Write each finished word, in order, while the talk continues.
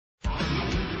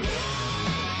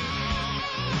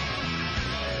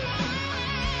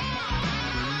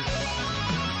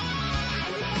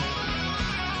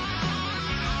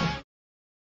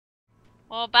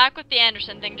Well, back with the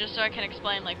Anderson thing, just so I can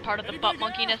explain, like, part of the butt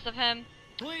monkeyness of him.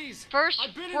 Please. First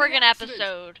friggin'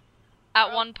 episode,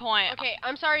 at one point. Okay,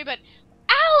 I'm sorry, but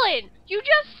Alan, you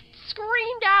just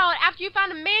screamed out after you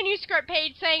found a manuscript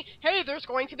page saying, "Hey, there's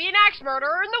going to be an axe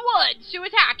murderer in the woods to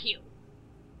attack you."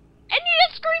 And you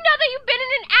just screamed out that you've been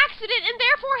in an accident and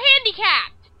therefore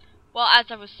handicapped. Well,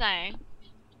 as I was saying,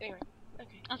 Anyway,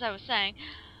 okay. as I was saying,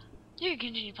 you can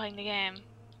continue playing the game.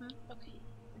 Okay.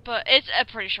 But it's a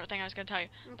pretty short thing I was gonna tell you.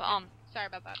 But Sorry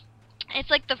about that. it's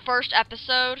like the first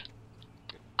episode.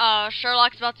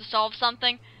 Sherlock's about to solve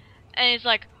something, and he's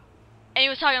like, and he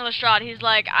was talking to Lestrade. He's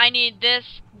like, I need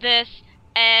this,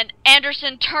 and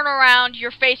Anderson, turn around.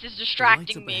 Your face is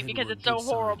distracting me because it's so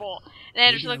horrible. And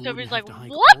Anderson looks over. He's like,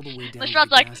 what?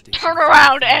 Lestrade's like, turn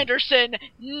around, Anderson,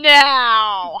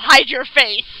 now. Hide your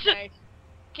face. Nice.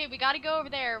 Okay, we gotta go over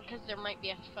there because there might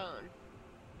be a phone.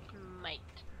 Might.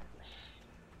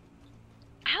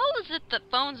 How is it that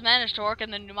phones manage to work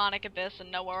in the pneumonic abyss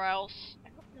and nowhere else? I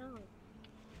don't know.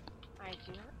 I do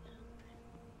not know.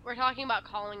 We're talking about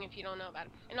calling if you don't know about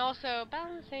it. And also,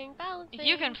 balancing.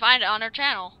 You can find it on our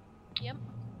channel. Yep.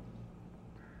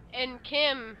 And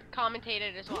Kim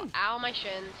commentated as well. Ow, my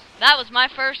shins. That was my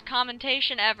first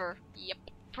commentation ever. Yep.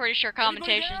 Pretty sure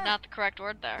commentation is not the correct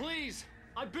word there. Please.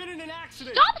 I've been in an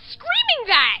accident. Stop screaming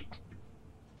that!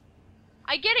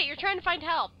 I get it, you're trying to find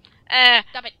help.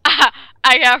 Stop it.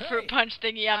 I got a fruit punch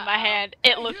thingy on my hand.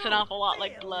 It looks an awful lot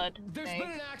like blood. There's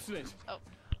been an accident. Oh.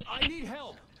 I need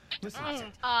help. Listen,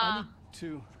 I need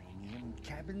to...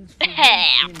 cabins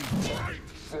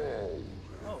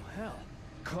Oh, hell.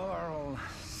 Carl.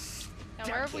 Now,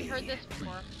 where have we heard this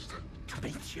before? To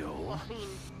meet you. Well, I mean,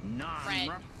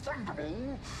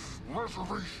 Non-refundable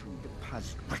reservation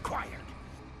deposit required.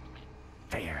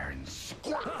 Fair and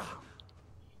square.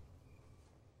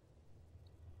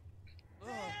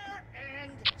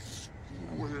 And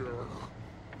square.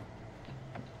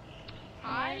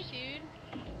 hi, dude.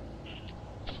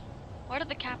 Where did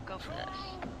the cap go for this?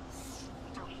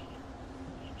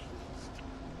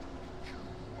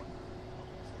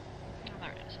 Oh,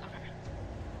 there it is. Okay.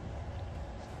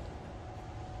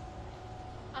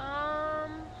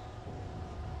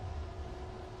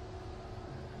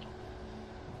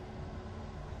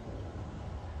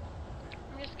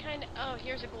 I'm just kind of... Oh,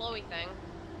 here's a glowy thing.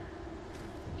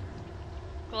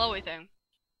 Glowy thing.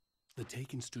 The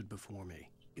Taken stood before me.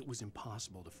 It was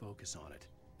impossible to focus on it,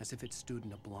 as if it stood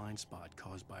in a blind spot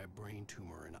caused by a brain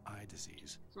tumor and eye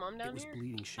disease. Is Mom down It was here?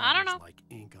 bleeding I don't shadows know. like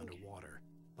ink underwater,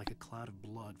 like a cloud of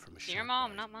blood from a shark Your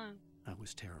mom, bite. not mine. I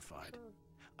was terrified.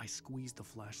 I squeezed the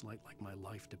flashlight like my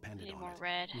life depended Need on more it,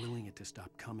 red. willing it to stop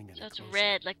coming any So it's closer.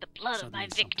 red like the blood of Suddenly my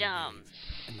something victims.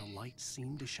 gave, and the light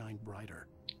seemed to shine brighter.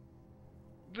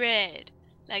 Red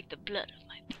like the blood of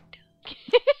my victims.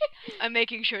 I'm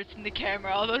making sure it's in the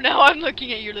camera, although now I'm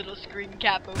looking at your little screen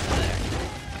cap over there.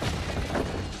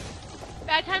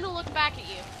 Bad time to look back at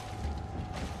you.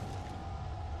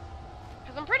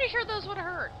 Because I'm pretty sure those would have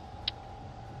hurt.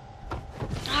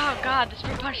 Oh god, this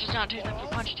fruit punch does not taste like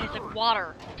fruit punch, it tastes like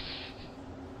water.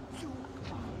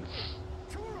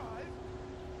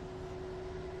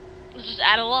 Let's just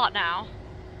add a lot now.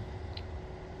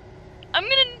 I'm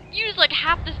gonna use like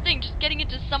half this thing, just getting it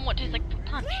to somewhat taste like fruit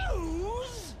punch.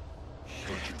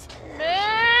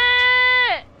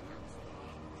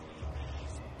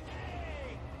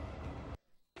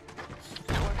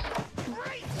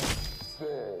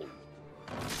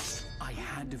 I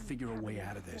had to figure a way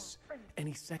out of this.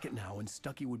 Any second now, and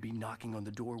Stucky would be knocking on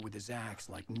the door with his axe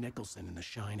like Nicholson in The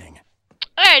Shining.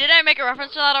 Hey, did I make a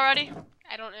reference to that already?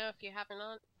 I don't know if you have or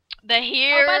not. The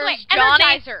Here's Oh, by the way, Johnny.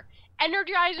 Energizer.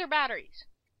 Energizer batteries.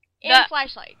 And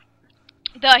flashlight.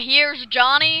 The Here's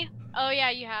Johnny. Oh, yeah,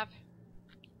 you have.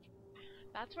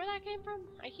 That's where that came from?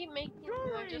 I keep making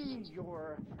just...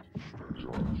 Your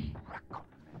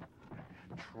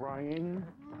trying.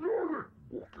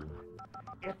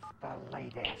 It's the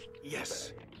latest.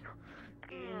 Yes.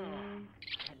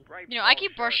 You know, I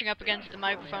keep brushing up against the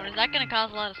microphone. Is that gonna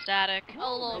cause a lot of static? A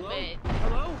little bit.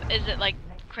 Hello? Is it like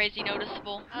crazy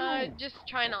noticeable? Just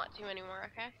try not to anymore,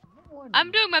 okay?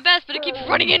 I'm doing my best, but it keeps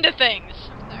running into things.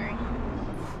 Sorry.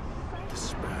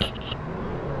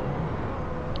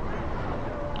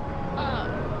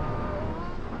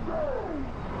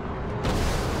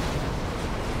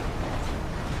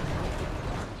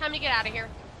 Time to get out of here.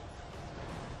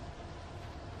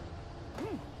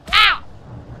 Ow!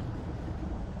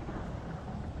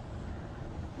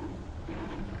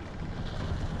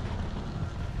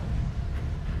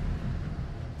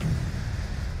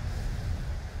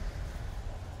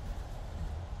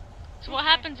 So what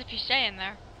happens if you stay in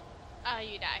there?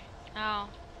 You die. Oh.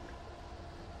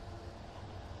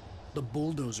 The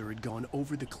bulldozer had gone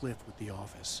over the cliff with the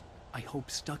office. I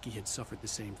hoped Stucky had suffered the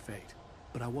same fate,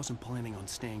 but I wasn't planning on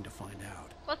staying to find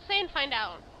out. Let's stay and find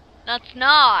out. That's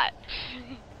not.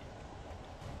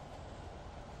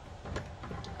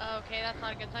 Okay, that's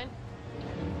not a good sign.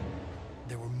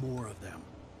 There were more of them.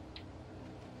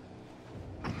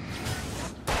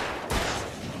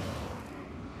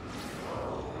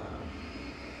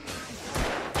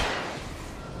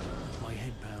 My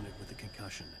head pounded with a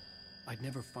concussion. I'd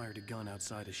never fired a gun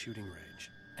outside a shooting range,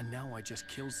 and now I just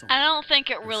killed someone. I don't think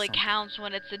it Or really something. counts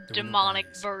when it's a There were no demonic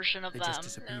bodies. version of They them. just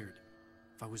disappeared.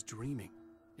 If I was dreaming,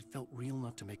 it felt real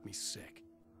enough to make me sick.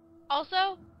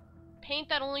 Also, paint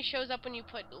that only shows up when you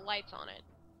put lights on it.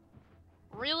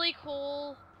 Really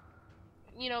cool,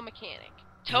 you know, mechanic.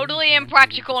 Totally The only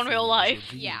impractical in thing real was life.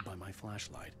 revealed Yeah. by my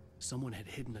flashlight. Someone had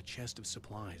hidden a chest of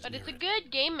supplies. But near it's a it.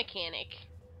 good game mechanic.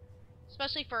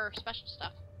 Especially for special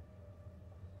stuff.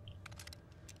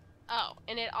 Oh,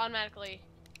 and it automatically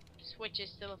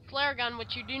switches to the flare gun,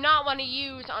 which you do not want to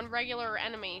use on regular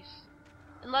enemies.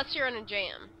 Unless you're in a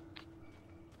jam.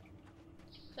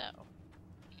 So,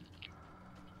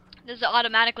 Does it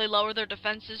automatically lower their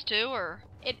defenses too, or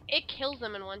it kills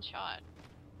them in one shot.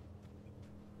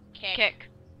 kick?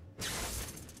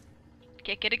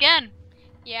 Kick it again.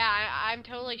 Yeah, I'm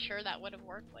totally sure that would have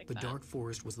worked like The that. dark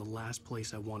forest was the last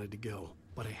place I wanted to go,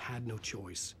 but I had no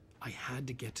choice. I had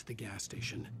to get to the gas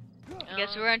station. I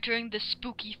guess we're entering the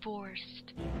spooky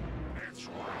forest.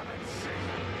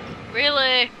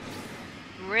 Really?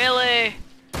 Really?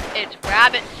 It's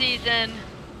rabbit season.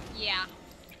 Yeah,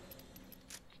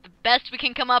 The best we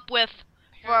can come up with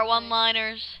for our Apparently.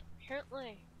 one-liners.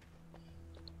 apparently.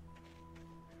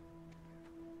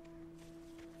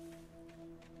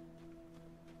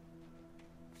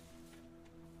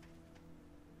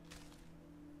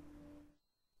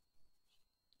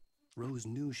 Rose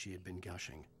knew she had been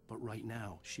gushing, but right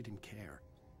now, she didn't care.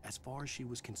 As far as she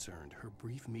was concerned, her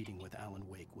brief meeting with Alan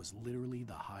Wake was literally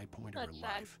the high point of her That's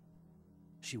sad. life.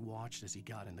 She watched as he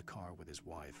got in the car with his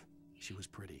wife. She was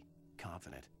pretty,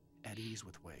 confident, at ease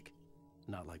with Wake.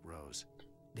 Not like Rose.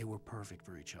 They were perfect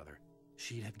for each other.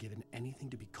 She'd have given anything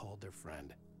to be called their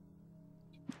friend.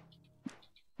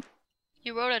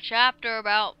 You wrote a chapter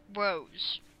about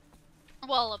Rose.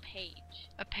 Well, a page.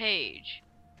 A page.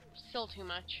 Still too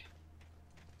much.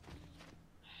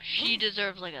 She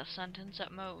deserves like a sentence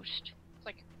at most. It's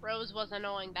like, Rose was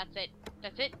annoying, that's it.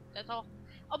 That's it, that's all.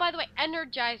 Oh, by the way,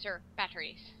 Energizer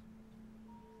batteries.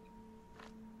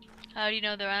 How do you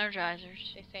know they're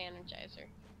energizers? They say Energizer.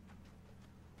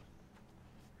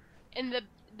 And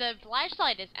the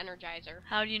flashlight is Energizer.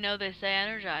 How do you know they say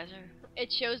energizer?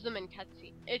 It shows them in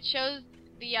cutscene. It shows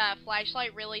the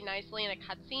flashlight really nicely in a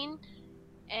cutscene,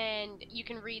 and you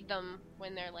can read them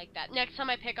when they're like that. Next time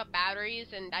I pick up batteries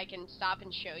and I can stop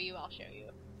and show you, I'll show you.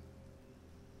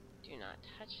 Do not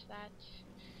touch that.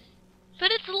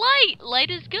 But it's light! Light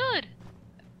is good!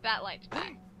 That light's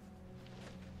back.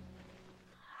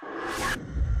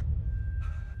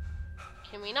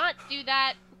 Can we not do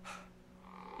that?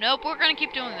 Nope, we're gonna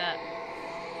keep doing that.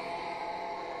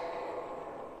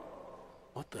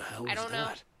 What the hell I was don't know.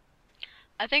 that?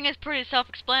 I think it's pretty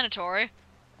self-explanatory.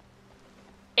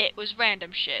 It was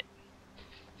random shit.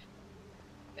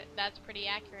 That's pretty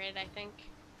accurate, I think.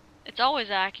 It's always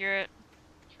accurate.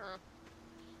 Sure.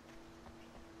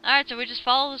 Alright, so we just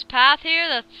follow this path here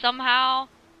that somehow...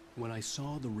 When I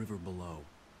saw the river below,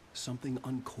 something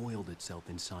uncoiled itself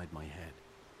inside my head.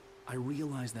 I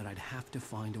realized that I'd have to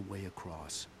find a way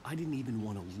across. I didn't even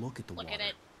want to look at the Look water. at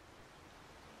it.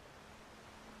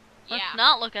 Let's Yeah.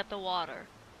 not look at the water.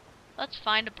 Let's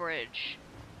find a bridge.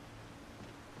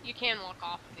 You can walk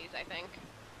off of these, I think.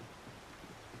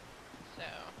 So,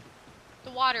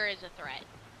 the water is a threat.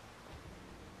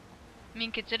 I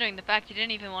mean, considering the fact you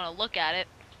didn't even want to look at it.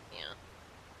 Yeah.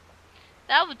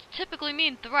 That would typically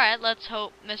mean threat. Let's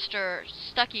hope Mr.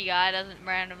 Stucky guy doesn't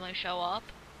randomly show up.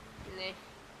 Nah.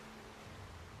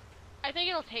 I think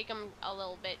it'll take him a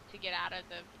little bit to get out of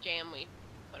the jam we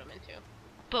put him into.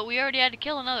 But we already had to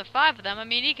kill another 5 of them. I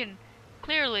mean, he can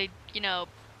clearly, you know,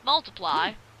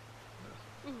 multiply.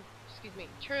 Ooh, excuse me.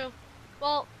 True.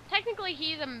 Well, technically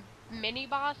he's a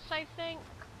mini-boss, I think.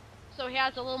 So he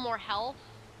has a little more health.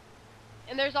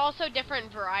 And there's also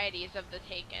different varieties of the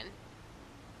Taken.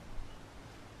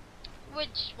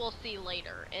 Which we'll see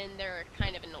later, and they're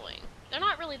kind of annoying. They're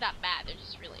not really that bad, they're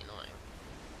just really annoying.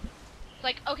 It's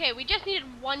like, okay, we just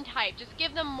needed one type. Just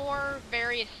give them more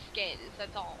various skins,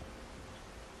 that's all.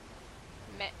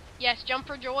 Yes, jump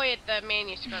for joy at the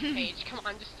manuscript page. Come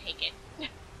on, just take it.